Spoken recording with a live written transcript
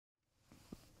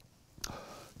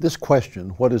This question,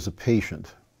 what is a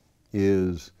patient,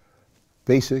 is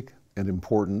basic and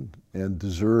important and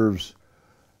deserves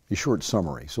a short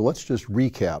summary. So let's just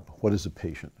recap what is a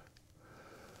patient.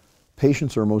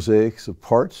 Patients are mosaics of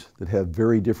parts that have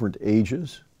very different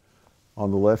ages. On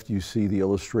the left you see the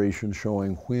illustration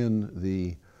showing when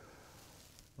the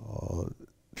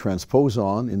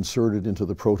transposon inserted into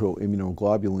the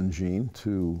proto-immunoglobulin gene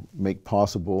to make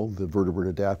possible the vertebrate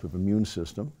adaptive immune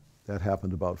system. That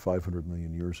happened about 500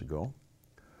 million years ago.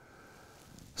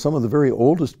 Some of the very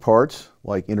oldest parts,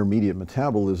 like intermediate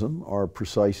metabolism, are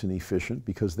precise and efficient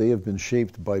because they have been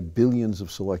shaped by billions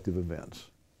of selective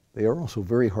events. They are also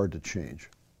very hard to change.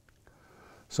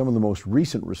 Some of the most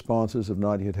recent responses have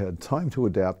not yet had time to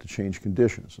adapt to change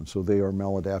conditions, and so they are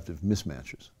maladaptive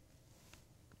mismatches.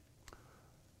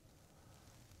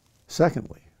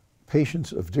 Secondly,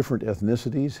 patients of different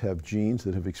ethnicities have genes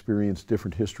that have experienced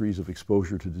different histories of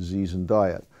exposure to disease and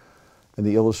diet. And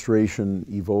the illustration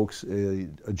evokes a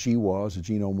GWAS, a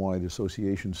genome-wide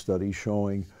association study,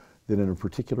 showing that in a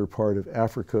particular part of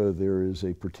Africa there is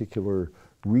a particular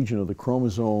region of the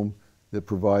chromosome that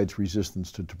provides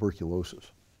resistance to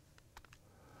tuberculosis.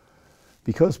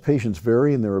 Because patients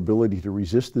vary in their ability to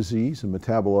resist disease and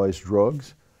metabolize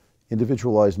drugs,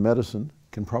 individualized medicine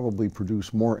can probably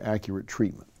produce more accurate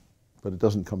treatment, but it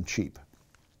doesn't come cheap.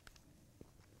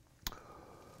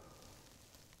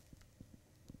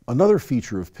 Another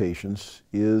feature of patients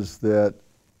is that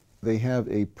they have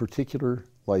a particular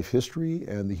life history,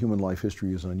 and the human life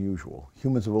history is unusual.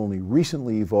 Humans have only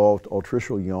recently evolved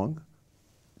altricial young,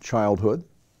 childhood,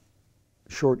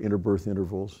 short interbirth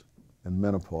intervals, and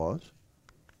menopause.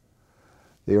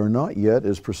 They are not yet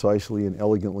as precisely and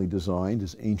elegantly designed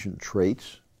as ancient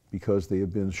traits because they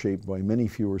have been shaped by many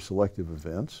fewer selective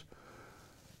events.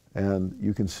 And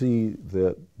you can see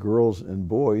that girls and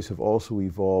boys have also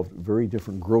evolved very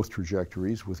different growth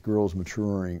trajectories, with girls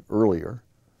maturing earlier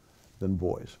than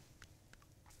boys.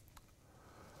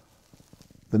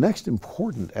 The next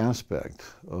important aspect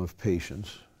of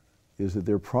patients is that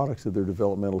they're products of their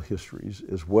developmental histories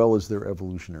as well as their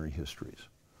evolutionary histories.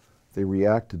 They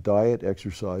react to diet,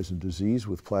 exercise, and disease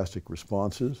with plastic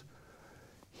responses.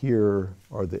 Here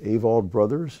are the Avald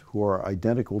brothers, who are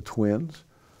identical twins.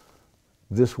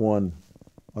 This one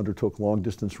undertook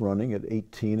long-distance running at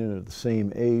 18, and at the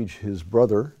same age, his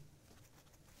brother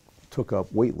took up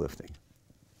weightlifting.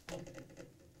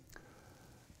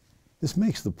 This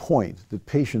makes the point that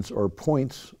patients are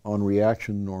points on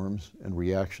reaction norms and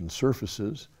reaction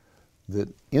surfaces that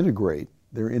integrate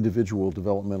their individual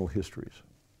developmental histories.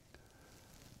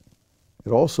 It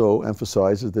also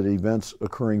emphasizes that events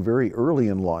occurring very early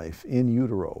in life, in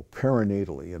utero,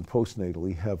 perinatally, and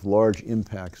postnatally, have large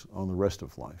impacts on the rest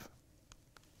of life.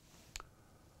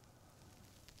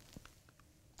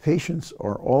 Patients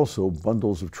are also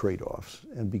bundles of trade-offs,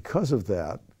 and because of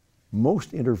that,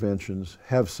 most interventions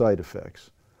have side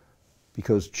effects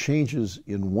because changes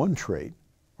in one trait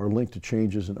are linked to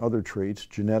changes in other traits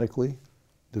genetically,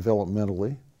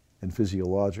 developmentally, and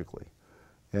physiologically.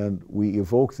 And we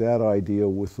evoke that idea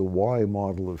with the Y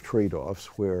model of trade-offs,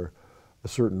 where a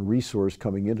certain resource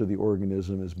coming into the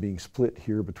organism is being split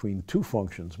here between two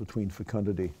functions, between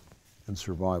fecundity and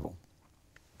survival.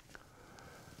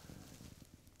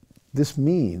 This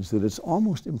means that it's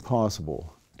almost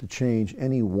impossible to change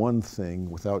any one thing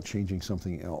without changing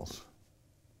something else.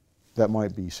 That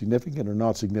might be significant or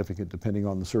not significant depending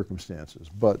on the circumstances,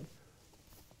 but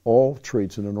all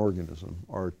traits in an organism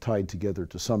are tied together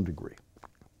to some degree.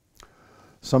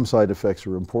 Some side effects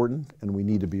are important, and we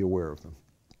need to be aware of them.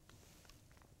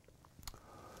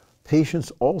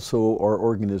 Patients also are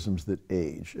organisms that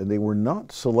age, and they were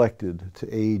not selected to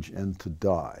age and to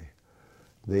die.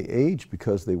 They age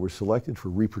because they were selected for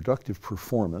reproductive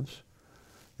performance,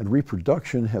 and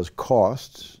reproduction has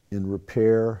costs in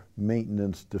repair,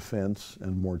 maintenance, defense,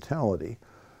 and mortality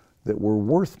that were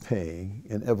worth paying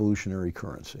in evolutionary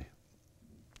currency.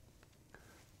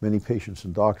 Many patients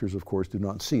and doctors, of course, do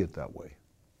not see it that way.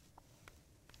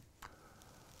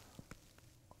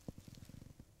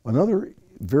 Another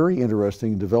very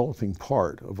interesting developing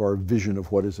part of our vision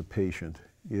of what is a patient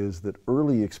is that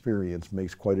early experience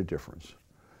makes quite a difference.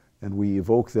 And we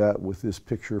evoke that with this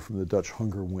picture from the Dutch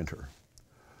hunger winter.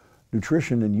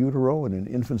 Nutrition in utero and in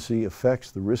infancy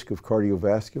affects the risk of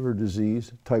cardiovascular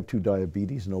disease, type 2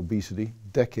 diabetes, and obesity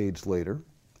decades later,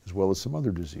 as well as some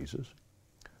other diseases.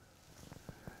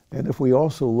 And if we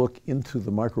also look into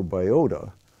the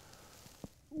microbiota,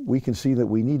 we can see that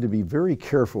we need to be very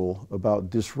careful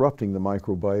about disrupting the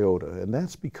microbiota, and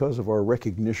that's because of our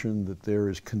recognition that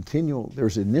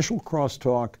there's initial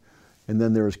crosstalk, and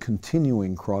then there is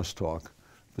continuing crosstalk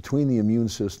between the immune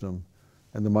system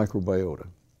and the microbiota,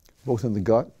 both in the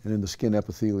gut and in the skin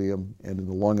epithelium and in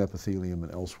the lung epithelium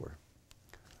and elsewhere.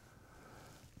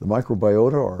 The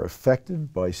microbiota are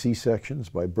affected by C-sections,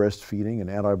 by breastfeeding and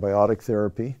antibiotic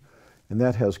therapy, and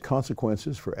that has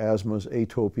consequences for asthmas,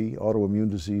 atopy,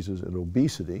 autoimmune diseases, and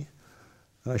obesity.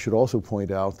 And I should also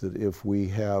point out that if we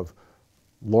have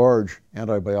large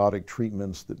antibiotic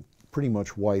treatments that pretty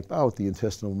much wipe out the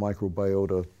intestinal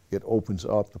microbiota, it opens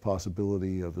up the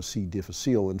possibility of a C.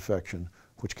 difficile infection,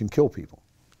 which can kill people.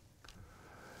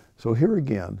 So here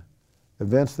again,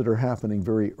 events that are happening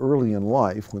very early in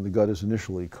life when the gut is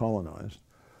initially colonized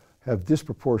have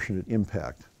disproportionate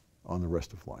impact on the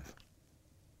rest of life.